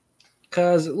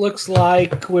 Because it looks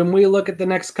like when we look at the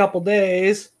next couple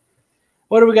days,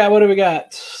 what do we got?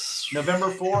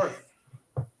 November 4th.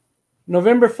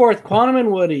 November 4th, Quantum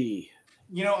and Woody.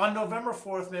 On November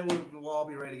 4th, maybe we'll all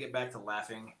be ready to get back to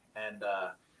laughing, and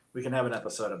we can have an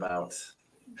episode about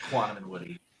Quantum and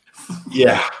Woody.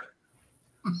 Yeah.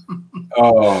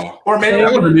 Oh. Or maybe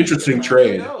that was an interesting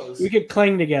trade. We could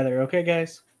cling together, okay,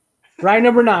 guys? Ride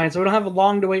number 9, so we don't have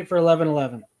long to wait for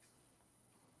 11-11.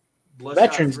 Bloodshot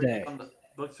Veterans 3 Day.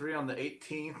 Book 3 on the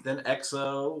 18th. Then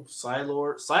Exo,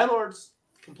 Psylord's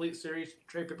complete series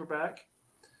trade paperback.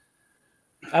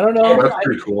 I don't Oh, know. that's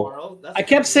pretty cool. Tomorrow. That's I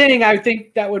kept saying I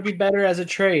think that would be better as a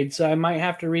trade, so I might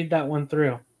have to read that one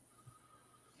through.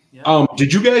 Yeah.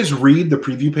 Did you guys read the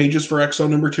preview pages for Exo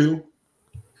number 2?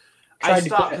 I tried to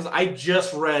stopped get- because I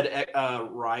just read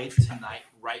Ride tonight,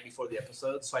 right before the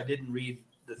episode, so I didn't read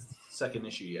the second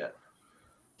issue yet.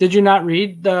 Did you not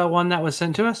read the one that was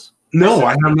sent to us? No,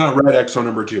 I have not read Exo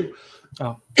number 2.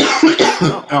 Oh.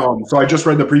 So I just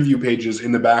read the preview pages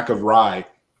in the back of Rye.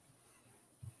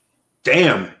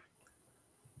 Damn.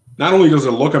 Not only does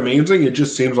it look amazing, it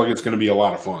just seems like it's going to be a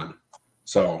lot of fun.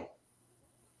 So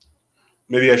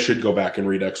maybe I should go back and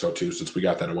read Exo 2 since we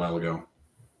got that a while ago.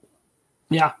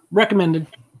 Yeah, recommended.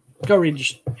 Go read.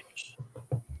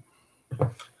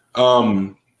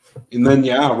 And then,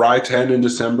 Rye 10 in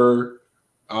December.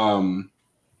 Exo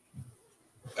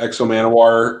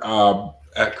Manowar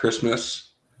at Christmas.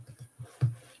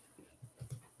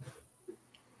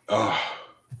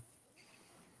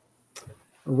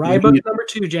 Rye book number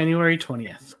 2, January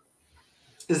 20th.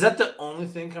 Is that the only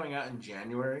thing coming out in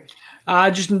January?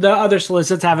 Just the other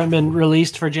solicits haven't been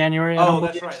released for January. I Oh, don't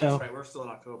that's believe, right. so. That's right. We're still in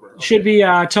October. Okay. Should be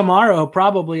tomorrow,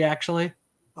 probably, actually.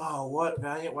 Oh, what,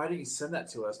 Valiant? Why didn't you send that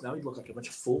to us? Now we look like a bunch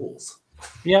of fools.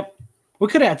 Yep. We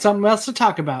could add something else to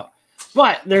talk about.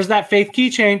 But there's that Faith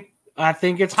keychain. I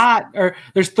think it's hot. Or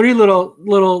there's 3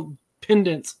 little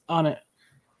pendants on it.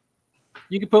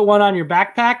 You could put one on your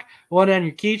backpack, one on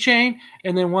your keychain,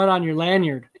 and then one on your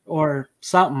lanyard or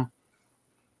something.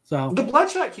 So The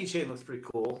Bloodshot keychain looks pretty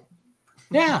cool.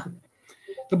 yeah.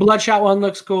 The Bloodshot one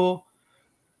looks cool.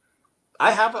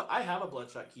 I have a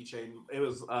Bloodshot keychain. It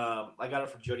was I got it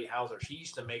from Jody Hauser. She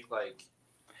used to make like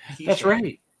keychains. That's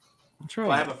right. That's right.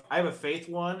 Well, I have a Faith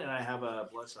one and I have a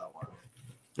Bloodshot one.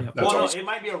 Yep. That's Well, no, awesome. it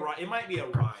might be a Rye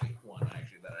one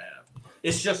actually that I have.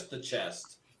 It's just the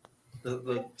chest,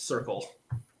 the circle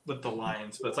with the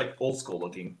lines, but it's like old school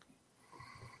looking.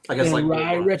 I guess And like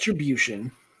Rye old-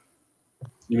 Retribution.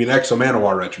 You mean Exo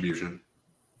Manowar Retribution?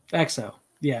 Exo.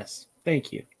 Yes.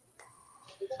 Thank you.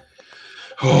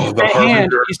 Oh, the That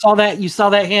hand. Harbinger. You saw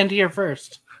that hand here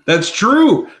first. That's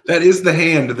true. That is the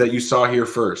hand that you saw here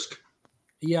first.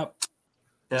 Yep.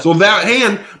 Yep. So that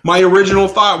hand, my original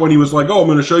thought when he was like, "Oh, I'm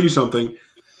going to show you something," and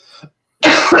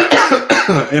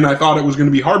I thought it was going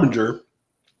to be Harbinger,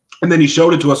 and then he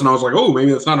showed it to us, and I was like, "Oh,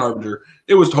 maybe that's not Harbinger."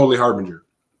 It was totally Harbinger.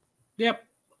 Yep.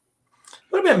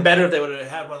 Would have been better if they would have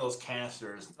had one of those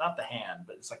canisters, not the hand,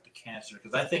 but it's like the canister.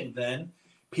 Because I think then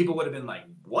people would have been like,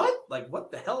 "What? Like,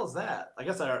 what the hell is that?" I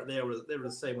guess they were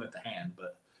the same with the hand,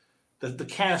 but the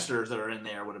canisters that are in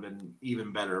there would have been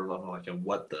even better. Like,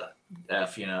 what the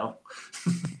f, you know?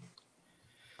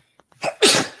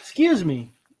 Excuse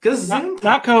me. Because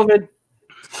Not COVID.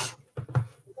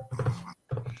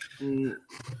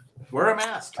 wear a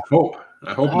mask.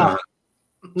 I hope not.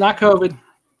 Not COVID.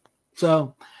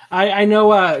 So I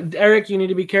know, Eric, you need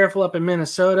to be careful up in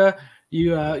Minnesota.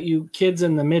 You kids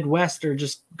in the Midwest are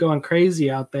just going crazy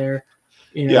out there.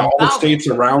 You know, Yeah, all the states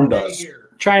around us. Here.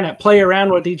 trying to play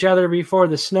around with each other before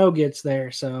the snow gets there.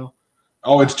 So,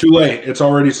 Oh, it's too late. It's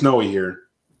already snowy here.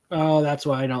 oh, that's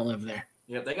why I don't live there.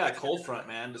 Yeah, they got a cold front,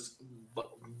 man, just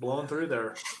blowing through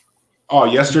there. Oh,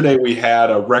 yesterday we had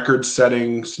a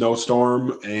record-setting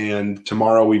snowstorm, and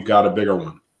tomorrow we've got a bigger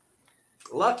one.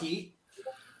 Lucky.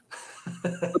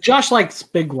 But Josh likes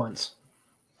big ones.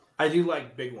 I do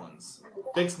like big ones.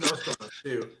 Big snowstorms,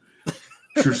 too.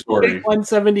 True story. Big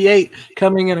 178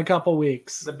 coming in a couple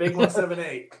weeks. The big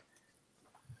 178.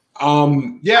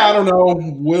 Yeah, I don't know.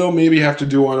 We'll maybe have to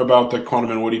do one about the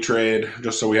Quantum and Woody trade,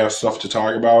 just so we have stuff to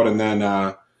talk about, and then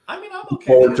I mean, I'm okay.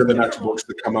 forward to the next books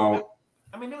that come out.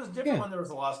 I mean, it was different Yeah. when there was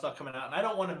a lot of stuff coming out, and I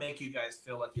don't want to make you guys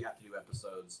feel like you have to do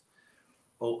episodes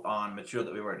on material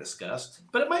that we've already discussed.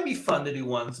 But it might be fun to do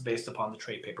ones based upon the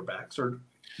trade paperbacks or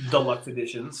deluxe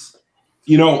editions.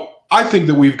 You know, I think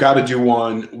that we've got to do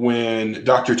one when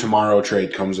Dr. Tomorrow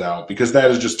trade comes out, because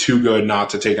that is just too good not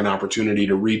to take an opportunity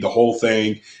to read the whole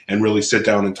thing and really sit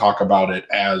down and talk about it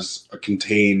as a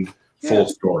contained full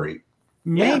story.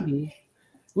 Maybe.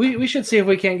 We should see if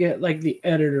we can't get like the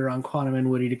editor on Quantum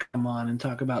and Woody to come on and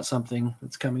talk about something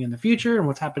that's coming in the future and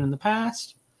what's happened in the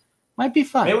past. Might be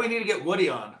fun. Maybe we need to get Woody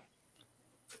on.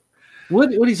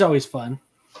 Woody's always fun.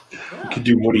 Yeah, Could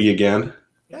do Woody again.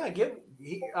 yeah.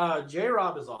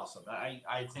 J-Rob is awesome.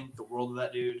 I think the world of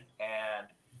that dude, and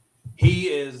he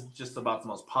is just about the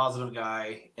most positive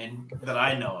guy and that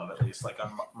I know of, at least, like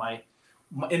on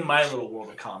in my little world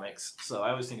of comics. So I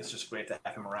always think it's just great to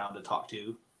have him around to talk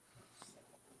to.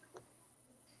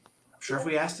 I'm sure if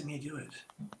we asked him, he'd do it.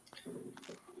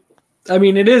 I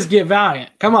mean, it is Get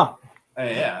Valiant. Come on.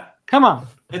 Yeah. Come on.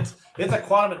 It's a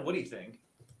Quantum and Woody thing,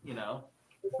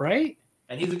 Right?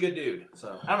 And he's a good dude.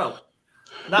 So I don't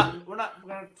know. We're not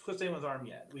gonna twist anyone's arm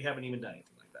yet. We haven't even done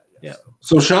anything like that yet. Yeah.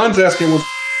 So. So Sean's asking what.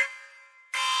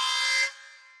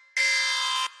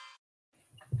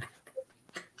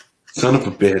 Son of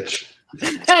a bitch.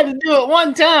 Had to do it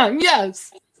one time.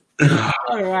 Yes.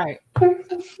 All right.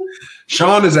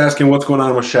 Sean is asking what's going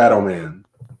on with Shadow Man.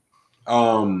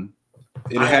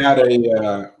 It had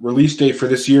a release date for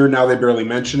this year. Now they barely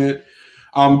mention it.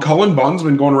 Cullen Bunn's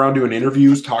been going around doing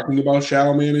interviews talking about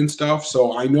Shadow Man and stuff.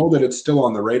 So I know that it's still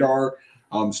on the radar.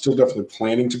 Still definitely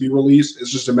planning to be released.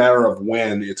 It's just a matter of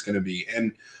when it's going to be.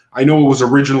 And I know it was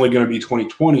originally going to be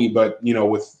 2020, but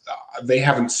they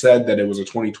haven't said that it was a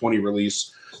 2020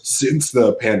 release since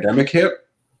the pandemic hit.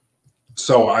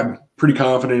 So I'm pretty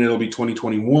confident it'll be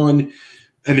 2021,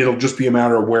 and it'll just be a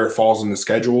matter of where it falls in the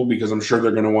schedule, because I'm sure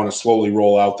they're going to want to slowly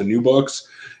roll out the new books.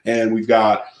 And we've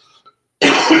got,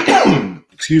 we've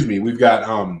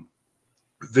got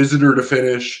Visitor to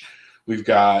finish. We've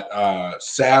got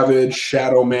Savage,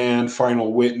 Shadow Man,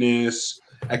 Final Witness,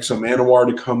 Exo Manowar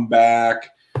to come back.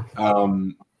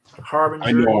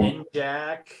 Harbinger,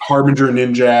 Ninjak. Harbinger,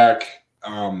 Ninjak.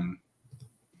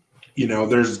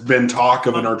 There's been talk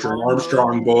of an Archer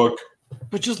Armstrong book.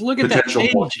 But just look at that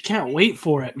page. Book. You can't wait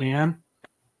for it, man.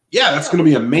 Yeah, that's going to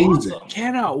be amazing. Awesome.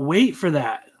 Cannot wait for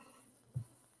that.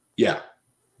 Yeah,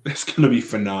 it's going to be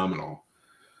phenomenal.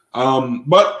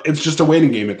 But it's just a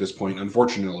waiting game at this point,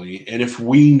 unfortunately. And if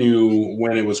we knew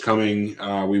when it was coming,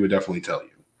 we would definitely tell you.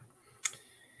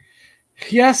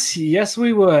 Yes,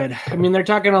 we would. I mean, they're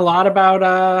talking a lot about,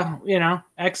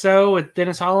 Exo with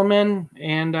Dennis Holloman,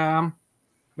 and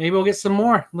maybe we'll get some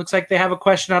more. Looks like they have a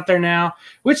question out there now.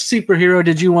 Which superhero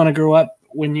did you want to grow up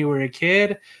when you were a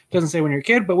kid? Doesn't say when you're a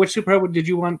kid, but which superhero did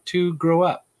you want to grow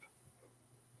up?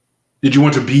 Did you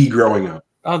want to be growing up?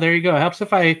 Oh, there you go. It helps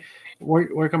if I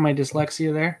work on my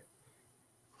dyslexia there.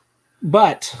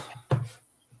 But,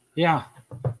 yeah.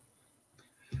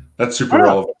 That's super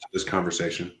relevant to this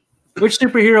conversation. Which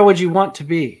superhero would you want to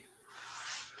be?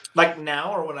 Like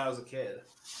now or when I was a kid?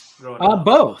 Growing up?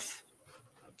 Both.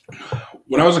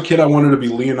 When I was a kid, I wanted to be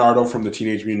Leonardo from the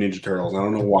Teenage Mutant Ninja Turtles. I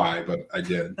don't know why, but I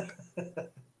did.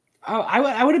 Oh,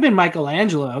 I would have been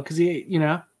Michelangelo because he,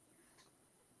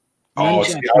 Oh,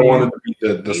 see, I wanted to be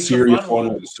the serious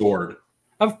one with the sword.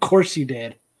 Of course you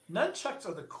did. Nunchucks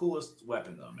are the coolest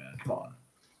weapon, though, man. Come on.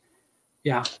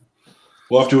 Yeah.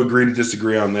 We'll have to agree to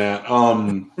disagree on that.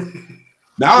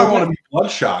 Now I want to be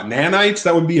Bloodshot. Nanites,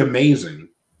 that would be amazing.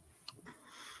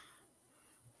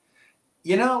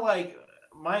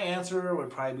 My answer would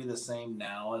probably be the same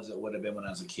now as it would have been when I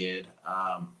was a kid.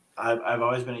 I've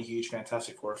always been a huge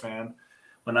Fantastic Four fan.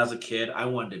 When I was a kid, I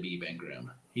wanted to be Ben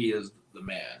Grimm. He is the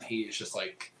man. He is just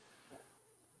like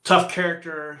tough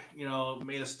character,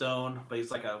 made of stone, but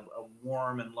he's like a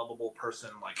warm and lovable person,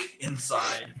 like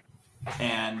inside.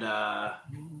 And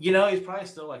he's probably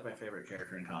still like my favorite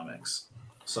character in comics.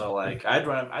 So like I'd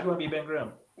want to be Ben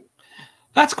Grimm.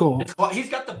 That's cool. He's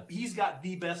got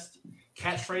the best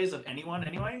catchphrase of anyone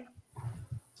anyway.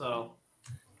 So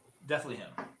definitely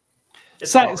him.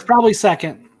 It's probably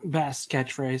second best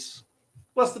catchphrase.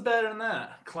 What's the better than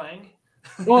that? Clang.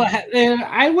 Well,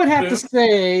 I would have to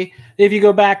say, if you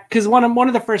go back, because one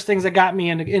of the first things that got me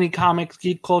into any comics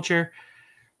geek culture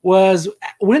was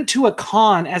went to a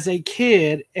con as a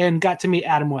kid and got to meet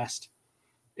Adam West.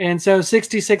 And so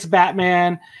 66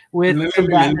 Batman with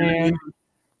Batman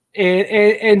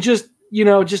and just,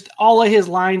 just all of his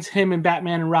lines, him and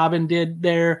Batman and Robin did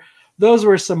there. Those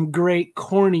were some great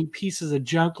corny pieces of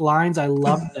junk lines. I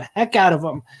loved the heck out of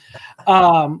them.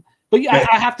 But yeah,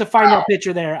 I have to find that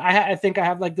picture there. I think I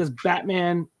have like this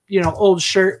Batman, old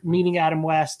shirt meeting Adam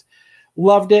West.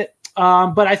 Loved it.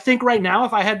 But I think right now,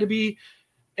 if I had to be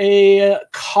a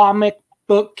comic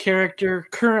book character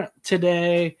current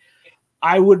today,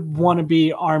 I would want to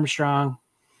be Armstrong.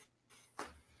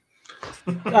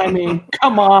 I mean,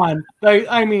 come on.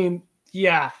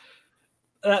 Yeah.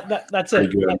 That's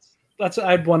it. That's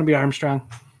I'd want to be Armstrong.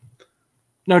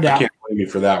 No doubt. I can't blame you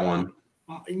for that one.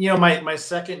 My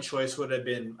second choice would have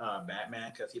been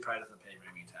Batman because he probably doesn't pay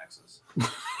very many taxes.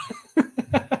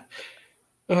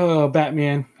 Oh,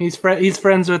 Batman. He's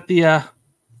friends with the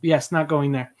yes, not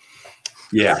going there.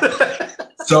 Yeah.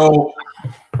 So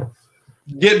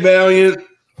Get Valiant.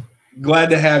 Glad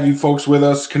to have you folks with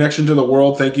us. Connection to the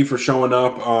World, thank you for showing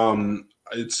up.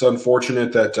 It's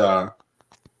unfortunate that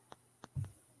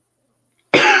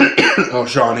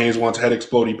Sean Hayes wants head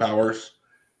exploding powers.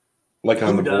 Like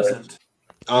on Who the board. doesn't?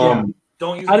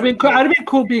 Don't I'd have been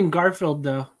cool being Garfield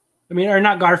though. I mean, or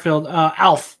not Garfield,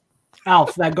 Alf.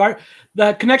 Alf.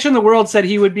 The Connection of the World said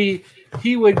he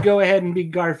would go ahead and be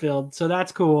Garfield, so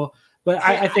that's cool. But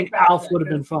I think Alf would have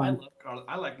been fun.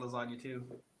 I like lasagna too.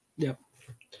 Yep.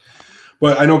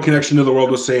 But I know Connection to the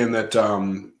World was saying that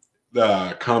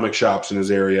the comic shops in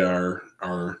his area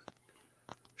are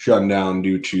shutting down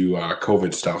due to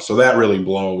COVID stuff. So that really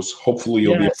blows. Hopefully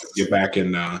you'll be able to get back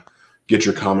and get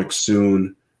your comics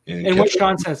soon. And what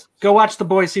Sean says, go watch The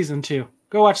Boys season 2.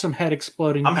 Go watch some head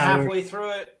exploding. I'm halfway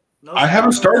through it. I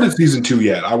haven't started season 2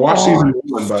 yet. I watched season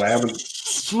 1, but I haven't.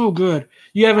 So good.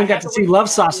 You haven't got to see Love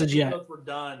Sausage yet. We're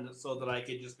done, so that I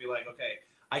could just be like, okay,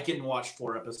 I can watch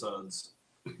 4 episodes.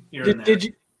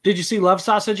 Did you see Love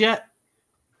Sausage yet?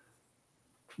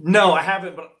 No, I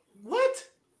haven't. But what?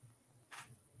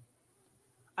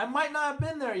 I might not have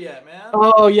been there yet, man.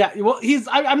 Oh yeah. Well,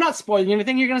 I'm not spoiling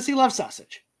anything. You're gonna see Love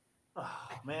Sausage. Oh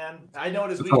man, I know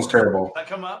it is. That sounds terrible. Does that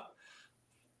come up?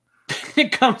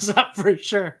 It comes up for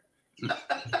sure.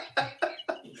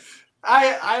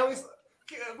 I always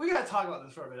we gotta talk about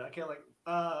this for a minute. I can't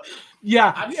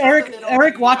yeah, sure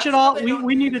Eric, watch it all. Sure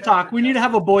We need to talk. We need to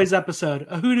have a boys episode,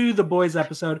 a Hoodoo the Boys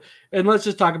episode, and let's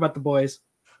just talk about the boys.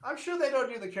 I'm sure they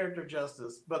don't do the character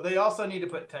justice, but they also need to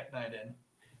put Tech Knight in.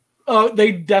 Oh,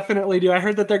 they definitely do. I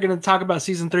heard that they're going to talk about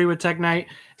season 3 with Tech Knight.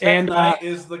 Tech Knight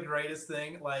is the greatest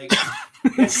thing. Like,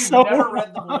 if you've never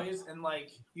read The Boys and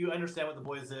like you understand what The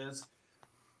Boys is,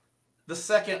 the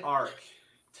second arc,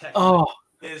 Tech Knight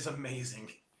is amazing.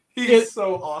 He's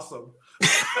so awesome.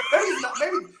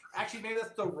 Maybe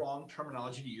that's the wrong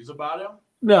terminology to use about him.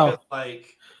 No,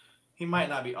 like he might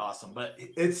not be awesome, but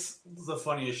it's the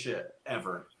funniest shit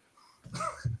ever.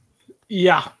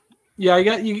 Yeah.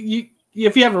 You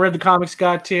if you haven't read the comics,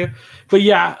 got to. But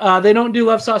yeah, they don't do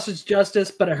Love Sausage justice,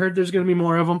 but I heard there's going to be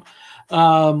more of them.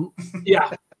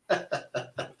 Yeah.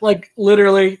 Like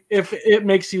literally, if it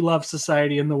makes you love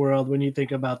society in the world when you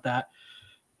think about that.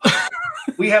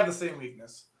 We have the same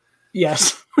weakness.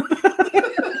 Yes.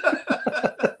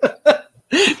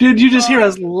 Dude, you just hear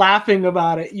us laughing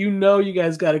about it. You know you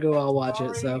guys got to go all watch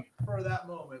it. So for that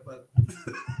moment, but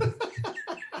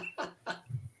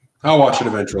I'll watch it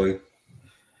eventually.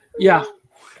 Yeah.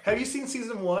 Have you seen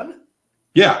season 1?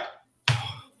 Yeah.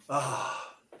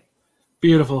 Oh.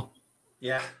 Beautiful.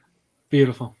 Yeah.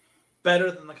 Beautiful.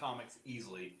 Better than the comics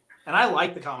easily. And I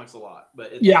like the comics a lot,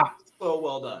 but it's so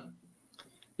well done.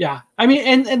 Yeah. I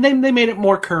mean, and they made it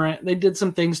more current. They did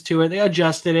some things to it. They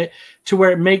adjusted it to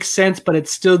where it makes sense, but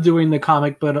it's still doing the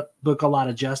comic book a lot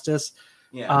of justice.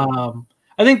 Yeah.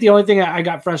 I think the only thing I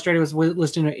got frustrated was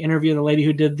listening to an interview of the lady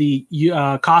who did the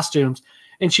costumes,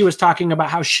 and she was talking about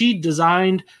how she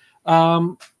designed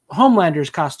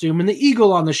Homelander's costume and the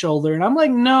eagle on the shoulder. And I'm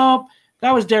like, no,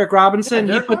 that was Derek Robinson.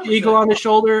 Yeah, he put the eagle on the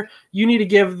shoulder. You need to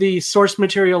give the source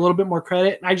material a little bit more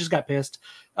credit. And I just got pissed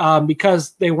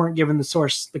because they weren't giving the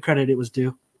source the credit it was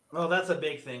due. Well, that's a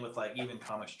big thing with like even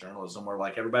comics journalism where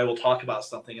like everybody will talk about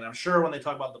something. And I'm sure when they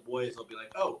talk about The Boys, they'll be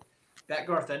like, oh, that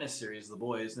Garth Ennis series, The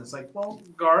Boys. And it's like, well,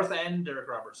 Garth and Derek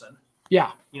Robertson.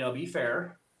 Yeah. Be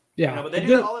fair. Yeah. But they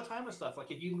do it all the time with stuff.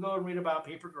 Like if you can go and read about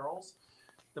Paper Girls,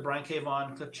 the Brian K.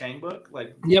 Vaughan, Cliff Chang book,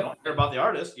 like you don't hear about the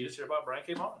artist, you just hear about Brian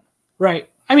K. Vaughan. Right.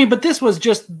 I mean, but this was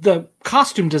just the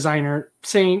costume designer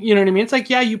saying, you know what I mean? It's like,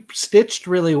 yeah, you stitched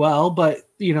really well, but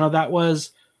that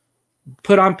was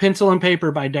put on pencil and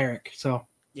paper by Derek. So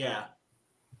yeah.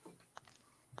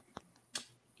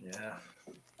 Yeah.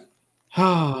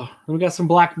 Oh, we got some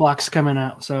Black Box coming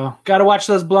out, so got to watch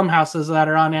those Blumhouses that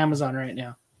are on Amazon right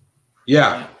now.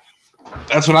 Yeah,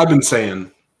 that's what I've been saying.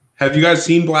 Have you guys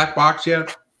seen Black Box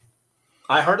yet?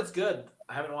 I heard it's good.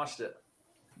 I haven't watched it.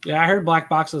 Yeah, I heard Black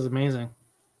Box is amazing.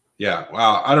 Yeah,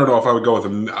 well, I don't know if I would go with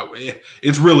them.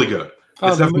 It's really good. Oh,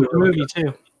 it's the definitely really movie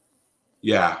good. too.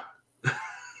 Yeah.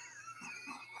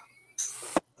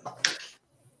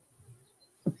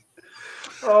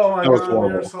 Oh my God,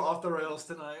 we're so off the rails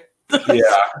tonight. Yeah.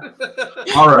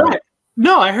 All right.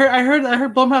 No, I heard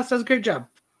Blumhouse does a great job.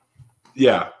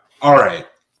 Yeah. All right.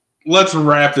 Let's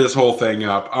wrap this whole thing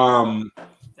up.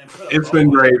 It's been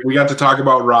great. We got to talk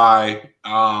about Rye.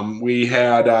 We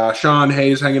had Sean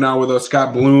Hayes hanging out with us.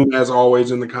 Scott Bloom, as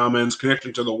always, in the comments.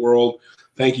 Connection to the World.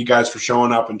 Thank you guys for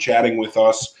showing up and chatting with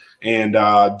us and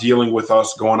dealing with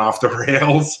us going off the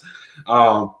rails.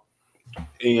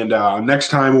 And next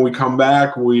time when we come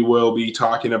back, we will be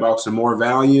talking about some more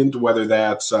Valiant, whether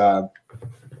that's the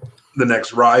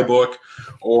next Rye book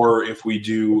or if we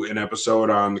do an episode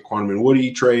on the Quantum and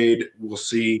Woody trade. We'll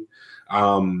see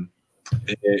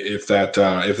if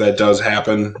that does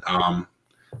happen.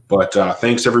 But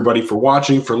thanks everybody for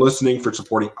watching, for listening, for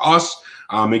supporting us.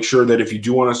 Make sure that if you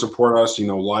do want to support us,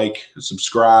 like,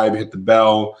 subscribe, hit the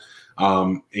bell.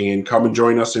 and come and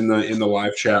join us in the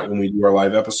live chat when we do our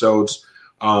live episodes.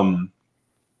 And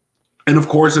of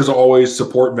course, as always,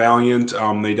 support Valiant.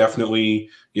 They definitely,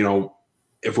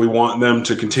 if we want them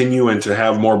to continue and to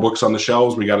have more books on the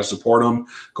shelves, we got to support them.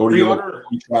 Go to your local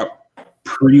shop,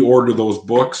 pre-order those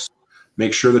books.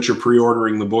 Make sure that you're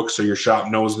pre-ordering the books so your shop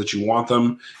knows that you want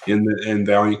them, and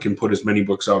Valiant can put as many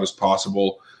books out as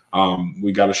possible.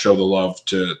 We got to show the love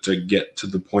to get to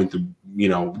the point to,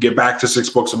 get back to 6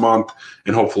 books a month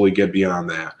and hopefully get beyond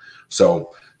that.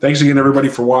 So thanks again, everybody,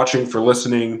 for watching, for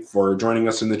listening, for joining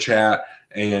us in the chat,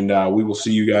 and we will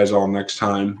see you guys all next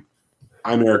time.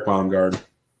 I'm Eric Baumgard.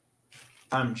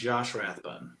 I'm Josh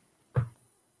Rathbun.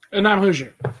 And I'm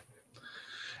Hoosier.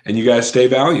 And you guys stay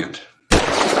valiant.